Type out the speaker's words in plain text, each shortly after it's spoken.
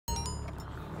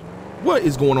What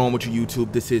is going on with you,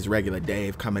 YouTube? This is Regular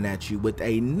Dave coming at you with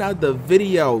another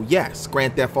video. Yes,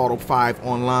 Grand Theft Auto 5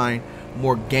 online,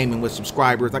 more gaming with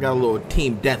subscribers. I got a little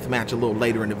team deathmatch a little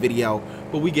later in the video,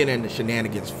 but we get into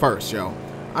shenanigans first, yo.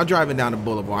 I'm driving down the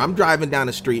boulevard. I'm driving down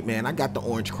the street, man. I got the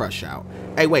Orange Crush out.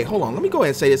 Hey, wait, hold on. Let me go ahead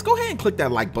and say this. Go ahead and click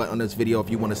that like button on this video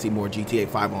if you want to see more GTA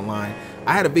 5 online.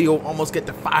 I had a video almost get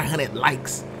to 500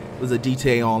 likes. It was a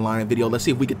GTA Online video. Let's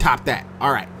see if we can top that.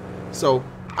 All right, so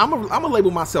I'm gonna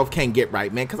label myself can't get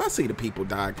right, man, because I see the people,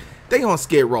 dog. They on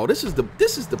Skid Row. This is the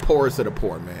poorest of the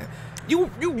poor, man. You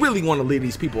really want to leave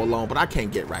these people alone, but I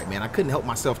can't get right, man. I couldn't help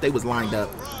myself. They was lined up.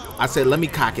 I said, let me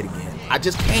cock it again. I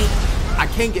just can't. I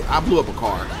can't get. I blew up a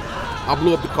car. I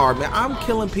blew up the car, man. I'm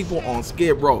killing people on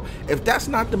Skid Row. If that's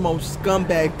not the most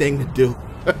scumbag thing to do,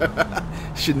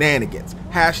 shenanigans.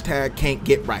 Hashtag can't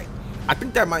get right. I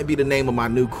think that might be the name of my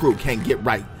new crew. Can't get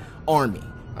right Army.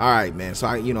 All right, man. So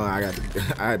I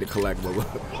had to collect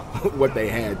what they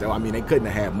had, though. I mean, they couldn't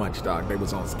have had much, dog. They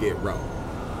was on Skid Row.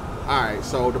 All right,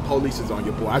 so the police is on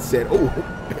your boy. I said,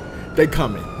 oh, they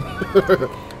coming.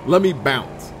 Let me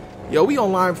bounce. Yo, we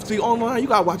online. See, online, you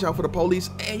gotta watch out for the police,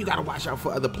 and you gotta watch out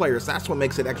for other players. That's what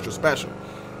makes it extra special.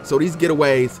 So these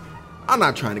getaways, I'm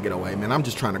not trying to get away, man. I'm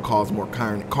just trying to cause more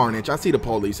carnage. I see the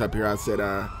police up here. I said,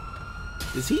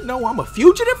 does he know I'm a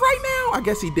fugitive right now? I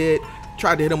guess he did.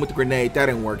 Tried to hit him with the grenade. That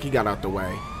didn't work. He got out the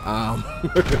way.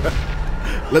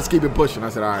 Let's keep it pushing. I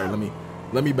said, all right,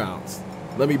 let me bounce.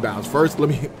 Let me bounce. First, let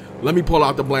me pull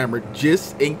out the blammer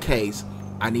just in case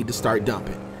I need to start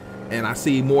dumping. And I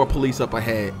see more police up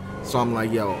ahead. So I'm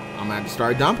like, yo, I'm gonna have to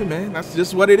start dumping, man. That's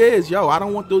just what it is. Yo, I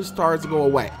don't want those stars to go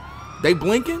away. They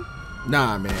blinking?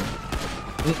 Nah, man.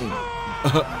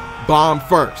 Bomb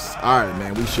first. All right,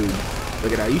 man, we shooting.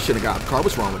 Look at that. You should have got the car.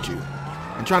 What's wrong with you?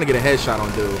 I'm trying to get a headshot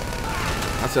on dude.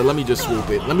 I said, let me just swoop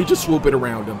it. Let me just swoop it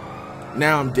around him.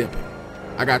 Now I'm dipping.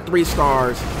 I got 3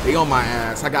 stars. They on my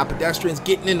ass. I got pedestrians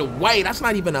getting in the way. That's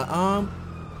not even a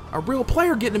real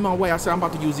player getting in my way. I said, I'm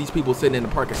about to use these people sitting in the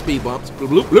park at speed bumps.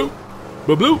 Bloop, bloop, bloop.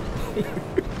 Bloop,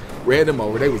 bloop. Ran them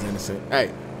over. They was innocent. Hey,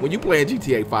 when you playing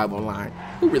GTA 5 online,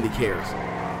 who really cares?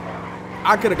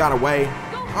 I could have got away.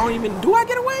 Do I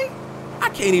get away? I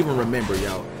can't even remember,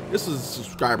 yo. This was a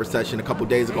subscriber session a couple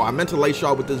days ago. I meant to lace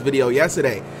y'all with this video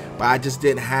yesterday, but I just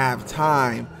didn't have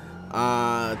time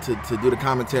to do the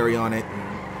commentary on it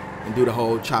and do the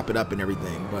whole chop it up and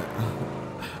everything. But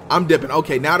I'm dipping.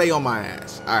 Okay, now they on my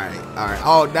ass. All right, all right.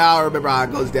 Oh, now I remember how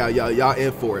it goes down. Y'all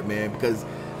in for it, man, because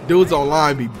dudes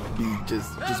online be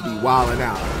just be wilding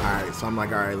out. All right, so I'm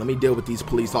like, all right, let me deal with these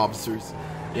police officers.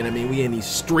 You know what I mean? We in these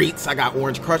streets. I got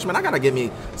Orange Crush, man. I gotta get me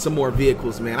some more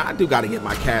vehicles, man. I do gotta get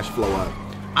my cash flow up.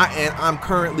 I'm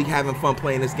currently having fun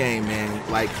playing this game,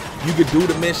 man. Like, you could do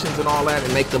the missions and all that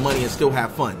and make the money and still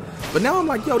have fun. But now I'm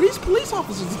like, yo, these police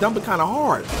officers dumping kind of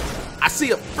hard. I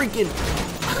see a freaking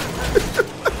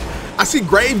I see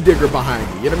Gravedigger behind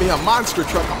me. You know what I mean? A monster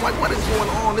truck. I'm like, what is going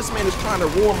on? This man is trying to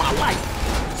ruin my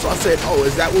life. So I said, oh,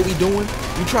 is that what we doing?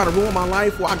 You trying to ruin my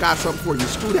life? Well, I got something for you.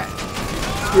 Screw that.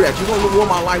 Screw that. You gonna ruin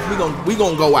my life? We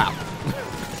gonna go out.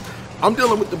 I'm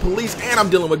dealing with the police and I'm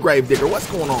dealing with Gravedigger.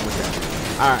 What's going on with that?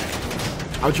 All right,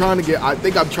 I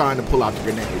think I'm trying to pull out the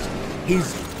grenades.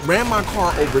 He's ran my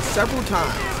car over several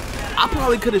times. I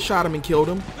probably could have shot him and killed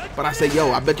him, but I said, yo,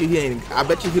 I bet you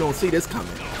he don't see this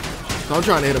coming. So I'm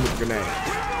trying to hit him with the grenade.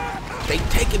 They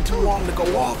taking too long to go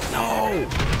off. No.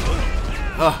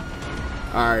 All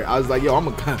right, I was like, yo, I'm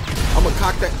gonna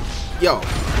cock that. Yo,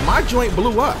 my joint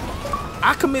blew up.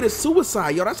 I committed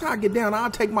suicide. Yo, that's how I get down. I'll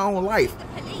take my own life.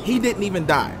 He didn't even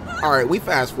die. All right, we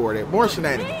fast forwarded. More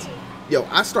shenanigans. Yo,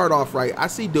 I start off right. I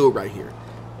see dude right here.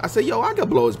 I say, yo, I could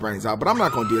blow his brains out, but I'm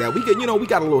not gonna do that. We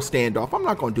got a little standoff. I'm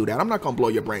not gonna do that. I'm not gonna blow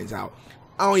your brains out.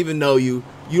 I don't even know you.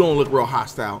 You don't look real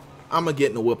hostile. I'm gonna get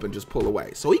in the whip and just pull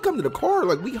away. So he come to the car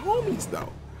like we homies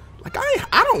though. Like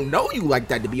I don't know you like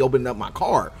that to be opening up my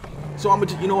car. So I'm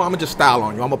gonna just style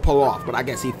on you. I'm gonna pull off. But I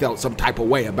guess he felt some type of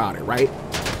way about it, right?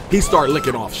 He started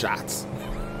licking off shots.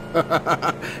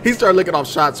 He started licking off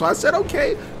shots. So I said,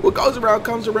 okay, what goes around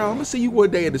comes around. I'm gonna see you one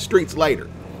day in the streets later.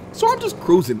 So I'm just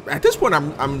cruising. At this point,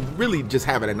 I'm really just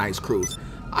having a nice cruise.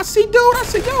 I see dude. I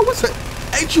said, yo, what's up?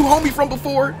 Ain't you homie from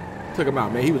before? Took him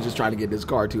out, man. He was just trying to get this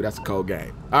car too. That's a cold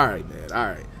game. All right, man. All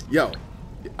right, yo.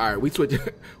 All right, we switch.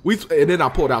 And then I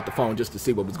pulled out the phone just to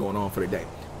see what was going on for the day.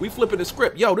 We flipping the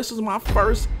script. Yo, this is my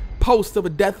first post of a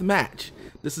death match.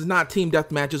 This is not team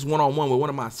deathmatch. It's one-on-one with one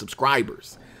of my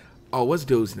subscribers. Oh, what's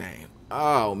dude's name?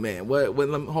 Oh man, what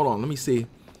hold on, let me see.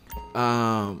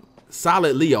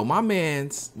 Solid Leo, my man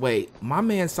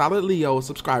Solid Leo,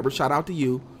 subscriber, shout out to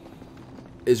you,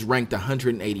 is ranked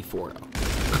 184 though.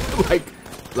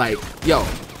 like yo,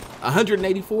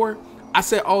 184. I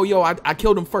said, oh, yo, I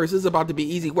killed him first. This is about to be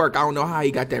easy work. I don't know how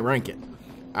he got that ranking.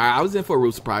 All right, I was in for a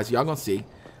real surprise. Y'all gonna see.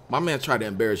 My man tried to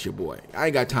embarrass your boy. I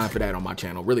ain't got time for that on my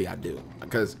channel. Really, I do.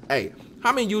 Because, hey,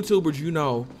 how many YouTubers you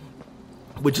know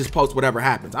would just post whatever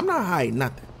happens? I'm not hiding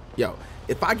nothing. Yo,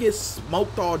 if I get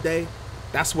smoked all day,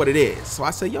 that's what it is. So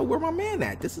I said, yo, where my man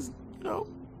at? This is, you know,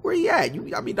 where he at?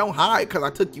 I mean, don't hide because I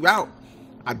took you out.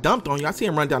 I dumped on you. I see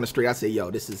him run down the street. I said,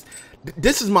 yo, this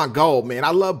is my goal, man.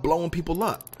 I love blowing people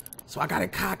up. So I got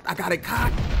it cocked.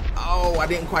 Oh, I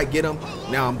didn't quite get him.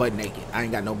 Now I'm butt naked. I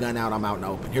ain't got no gun out. I'm out in the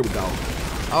open. Here we go.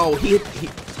 Oh,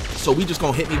 so we just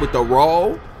gonna hit me with the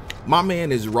roll? My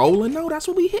man is rolling though. That's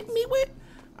what we hit me with?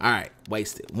 All right,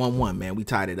 wasted. 1-1, man. We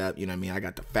tied it up. You know what I mean? I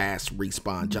got the fast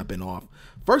respawn jumping off.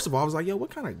 First of all, I was like, yo, what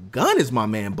kind of gun is my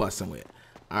man busting with?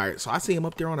 All right, so I see him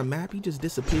up there on the map. He just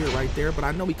disappeared right there, but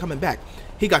I know he coming back.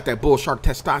 He got that bull shark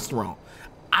testosterone.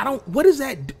 What is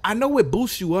that? I know it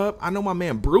boosts you up. I know my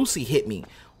man Brucey hit me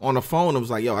on the phone and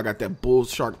was like, yo, I got that bull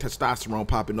shark testosterone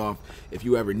popping off if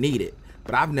you ever need it,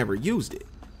 but I've never used it.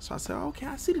 So I said, okay,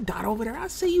 I see the dot over there. I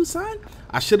see you, son.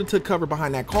 I should have took cover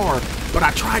behind that car, but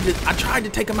I tried to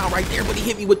take him out right there, but he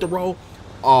hit me with the roll.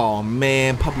 Oh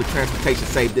man, public transportation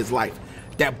saved his life.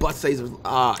 That bus saves,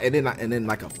 and then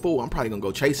like a fool, I'm probably gonna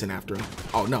go chasing after him.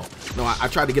 Oh no, I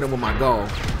tried to get him with my goal.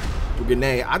 The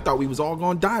grenade. I thought we was all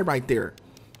gonna die right there.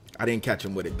 I didn't catch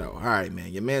him with it though. All right,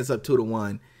 man, your man's up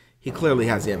 2-1. He clearly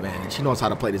has the advantage. He knows how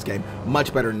to play this game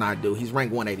much better than I do. He's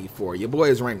ranked 184. Your boy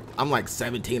is ranked, I'm like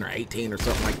 17 or 18 or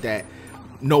something like that.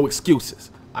 No excuses.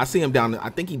 I see him down,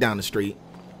 I think he down the street.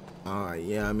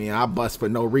 Yeah, I mean, I bust for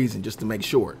no reason just to make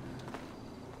sure.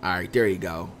 All right, there you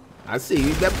go. I see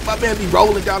you. My man be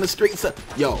rolling down the street. So,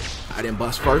 yo, I didn't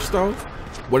bust first though.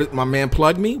 What? My man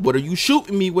plugged me. What are you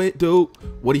shooting me with, dude?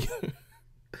 What are you?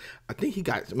 I think he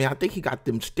got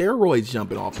them steroids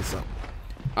jumping off or something.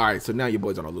 All right, so now your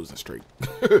boy's on a losing streak.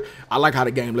 I like how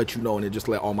the game let you know and it just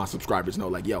let all my subscribers know,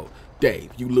 like, yo, Dave,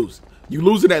 you lose. You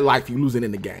losing at life, you losing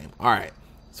in the game. All right,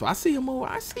 so I see him over.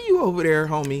 I see you over there,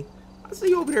 homie. I see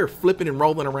you over there flipping and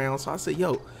rolling around. So I said,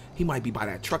 yo, he might be by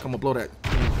that truck. I'm gonna blow that.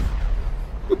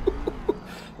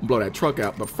 Blow that truck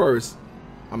out. But first,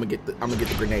 I'm gonna get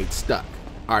the grenade stuck.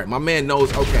 All right, my man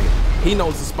knows. Okay, he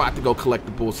knows the spot to go collect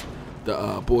the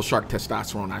bull shark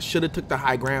testosterone. I should have took the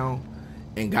high ground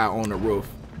and got on the roof,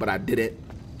 but I didn't.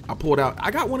 I pulled out.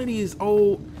 I got one of these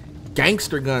old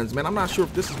gangster guns, man. I'm not sure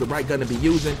if this is the right gun to be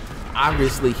using.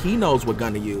 Obviously, he knows what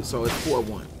gun to use, so it's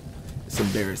 4-1. It's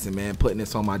embarrassing, man, putting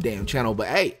this on my damn channel. But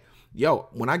hey, yo,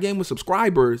 when I game with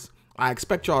subscribers, I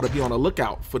expect y'all to be on the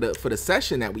lookout for the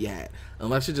session that we had,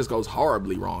 unless it just goes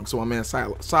horribly wrong. So my man,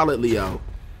 Solid Leo,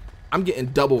 I'm getting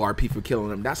double RP for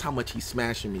killing him. That's how much he's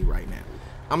smashing me right now.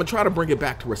 I'm gonna try to bring it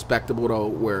back to respectable though,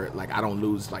 where like I don't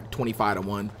lose like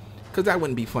 25-1, because that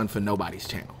wouldn't be fun for nobody's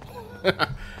channel.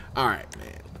 All right,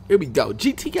 man. Here we go.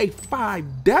 GTA 5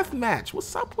 Deathmatch.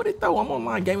 What's up with it though? I'm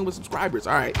online gaming with subscribers.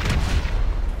 All right,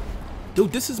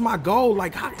 dude, this is my goal.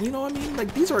 Like, how, you know what I mean?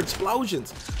 Like, these are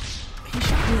explosions. He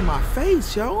shot me in my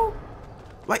face, yo.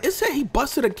 Like, it said he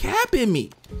busted a cap in me.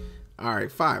 All right,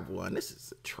 5-1. This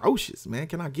is atrocious, man.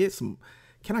 Can I get some?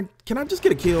 Can I just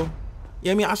get a kill?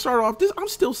 Yeah, I mean, I started off this. I'm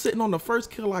still sitting on the first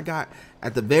kill I got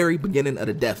at the very beginning of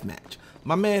the deathmatch.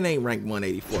 My man ain't ranked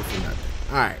 184 for nothing.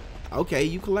 All right, okay,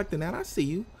 you collecting that? I see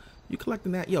you. You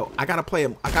collecting that? Yo, I gotta play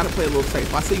him. I gotta play a little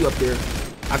safe. I see you up there.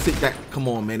 I see that. Come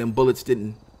on, man. Them bullets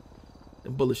didn't.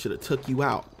 Them bullets should have took you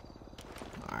out.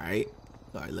 All right.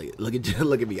 All right. Look at you.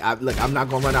 Look at me. Look, I'm not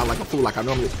gonna run out like a fool like I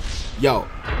normally. Yo.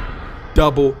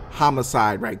 Double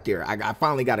homicide right there. I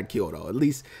finally got a kill though. At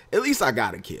least I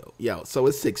got a kill. Yo, so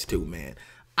it's 6-2, man.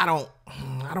 I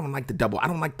don't like the double. I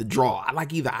don't like the draw. I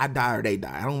like either I die or they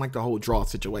die. I don't like the whole draw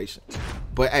situation.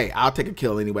 But hey, I'll take a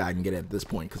kill any way I can get it at this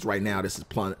point, because right now this is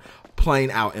plain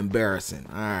out embarrassing.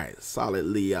 All right, Solid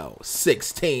Leo,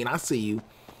 16. I see you.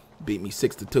 Beat me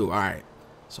 6-2. All right.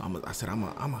 So I said I'm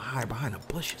gonna hide behind the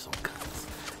bushes on guns.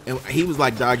 And he was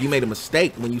like, dog, you made a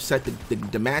mistake when you set the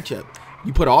matchup.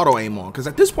 You put auto aim on, because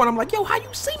at this point I'm like, yo, how you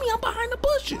see me? I'm behind the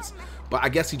bushes. But I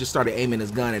guess he just started aiming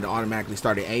his gun and it automatically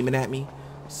started aiming at me.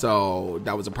 So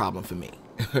that was a problem for me.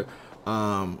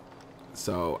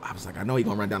 So I was like, I know he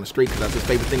gonna run down the street because that's his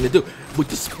favorite thing to do.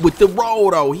 With the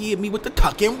roll though, he hit me with the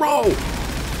tuck and roll.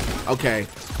 Okay,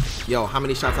 yo, how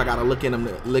many shots I gotta look in him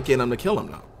to kill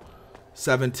him though?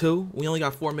 7-2. We only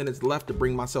got 4 minutes left to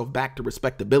bring myself back to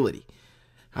respectability.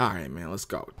 All right, man, let's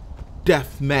go.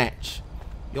 Deathmatch.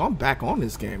 Yo, I'm back on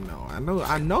this game though.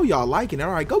 I know y'all liking it.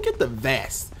 All right, go get the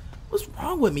vest. What's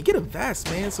wrong with me? Get a vest,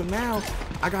 man. So now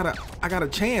I got a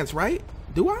chance, right?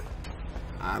 Do I?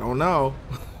 I don't know.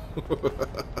 All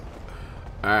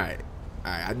right.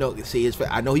 All right, I know. See his.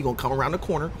 I know he gonna come around the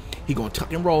corner. He gonna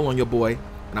tuck and roll on your boy,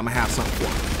 and I'm gonna have something for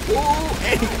him. Oh,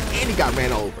 and he got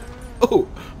ran over. Oh,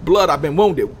 blood. I've been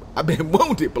wounded. I've been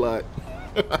wounded, blood.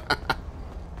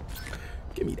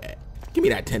 Give me that. Give me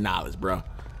that $10, bro. All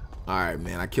right,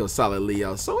 man. I killed Solid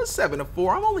Leo, so it's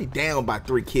 7-4. I'm only down by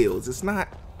 3 kills. It's not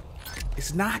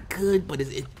good, but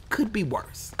it could be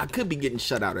worse. I could be getting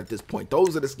shut out at this point.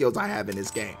 Those are the skills I have in this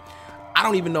game. I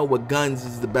don't even know what guns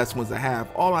is the best ones to have.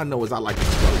 All I know is I like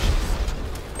explosions.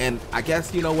 And I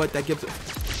guess, you know what, that gives it.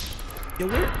 Yo,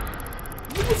 where?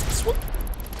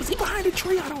 Was he behind a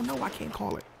tree? I don't know. I can't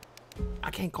call it.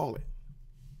 I can't call it.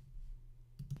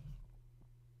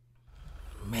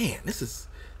 Man, this is,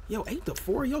 yo,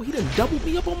 8-4. Yo, he done doubled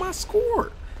me up on my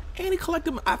score. And he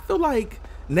collected, I feel like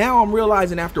now I'm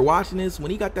realizing after watching this,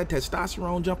 when he got that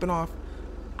testosterone jumping off,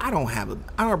 I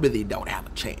really don't have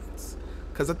a chance.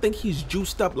 Because I think he's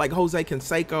juiced up like Jose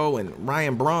Canseco and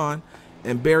Ryan Braun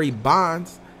and Barry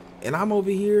Bonds. And I'm over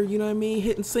here, you know what I mean,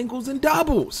 hitting singles and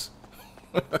doubles.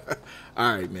 All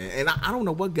right, man. And I don't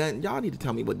know what gun. Y'all need to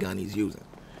tell me what gun he's using.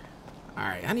 All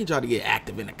right, I need y'all to get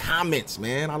active in the comments,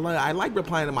 man. I like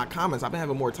replying to my comments. I've been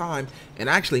having more time. And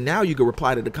actually, now you can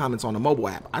reply to the comments on the mobile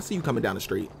app. I see you coming down the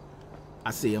street.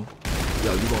 I see him.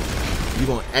 Yo, you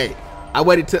gonna, hey, I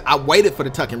waited for the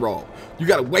tuck and roll. You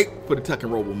gotta wait for the tuck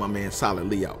and roll with my man Solid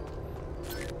Leo.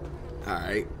 All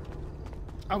right.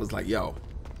 I was like, yo,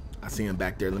 I see him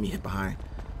back there. Let me hit behind.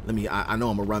 I know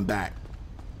I'm gonna run back.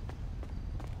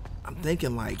 I'm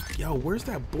thinking like, yo, where's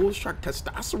that bullshark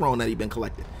testosterone that he been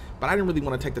collecting? But I didn't really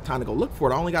want to take the time to go look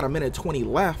for it. I only got 1:20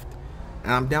 left,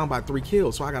 and I'm down by 3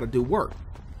 kills, so I gotta do work.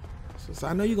 So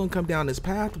I know you're gonna come down this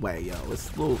pathway, yo.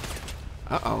 It's a little,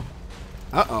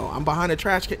 I'm behind a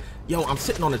trash can. Yo, I'm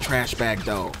sitting on a trash bag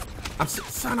though. I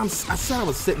said I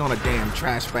was sitting on a damn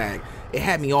trash bag. It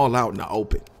had me all out in the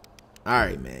open. All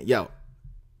right, man. Yo,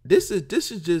 this is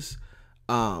just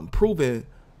proving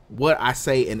what I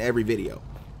say in every video.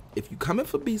 If you coming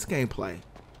for beast gameplay,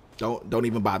 don't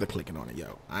even bother clicking on it,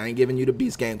 yo. I ain't giving you the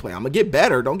beast gameplay. I'm gonna get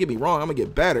better. Don't get me wrong. I'm gonna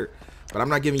get better, but I'm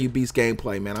not giving you beast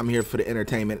gameplay, man. I'm here for the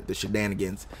entertainment, the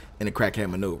shenanigans, and the crackhead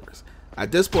maneuvers.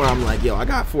 At this point, I'm like, yo, I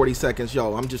got 40 seconds.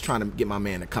 Yo, I'm just trying to get my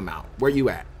man to come out. Where you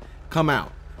at? Come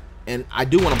out. And I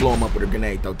do want to blow him up with a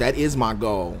grenade, though. That is my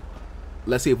goal.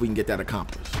 Let's see if we can get that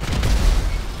accomplished.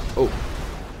 Oh,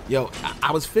 yo,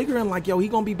 I was figuring like, yo, he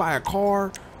gonna be by a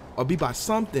car or be by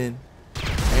something,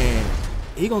 and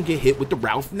he gonna get hit with the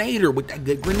Ralph Nader with that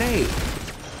good grenade.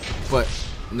 But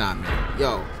nah, man.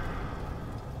 Yo,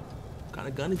 what kind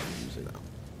of gun is he using though?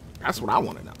 That's what I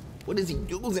want to know. What is he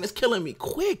using? It's killing me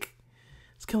quick.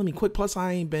 It's killing me quick. Plus,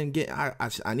 I ain't been getting.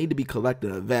 I need to be collecting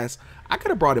a vest. I could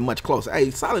have brought it much closer. Hey,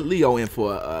 Solid Leo in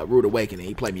for a rude awakening.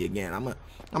 He played me again. I'm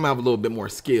gonna have a little bit more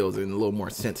skills and a little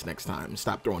more sense next time.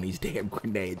 Stop throwing these damn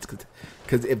grenades.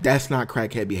 Cause if that's not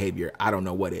crackhead behavior, I don't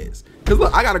know what is. Cause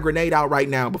look, I got a grenade out right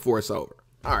now before it's over.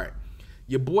 All right.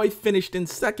 Your boy finished in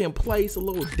 2nd place. A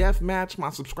little death match.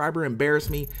 My subscriber embarrassed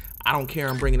me. I don't care.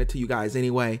 I'm bringing it to you guys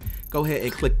anyway. Go ahead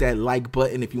and click that like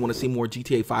button if you want to see more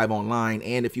GTA 5 online.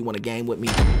 And if you want to game with me,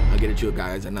 I'll get it to you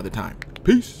guys another time.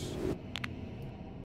 Peace.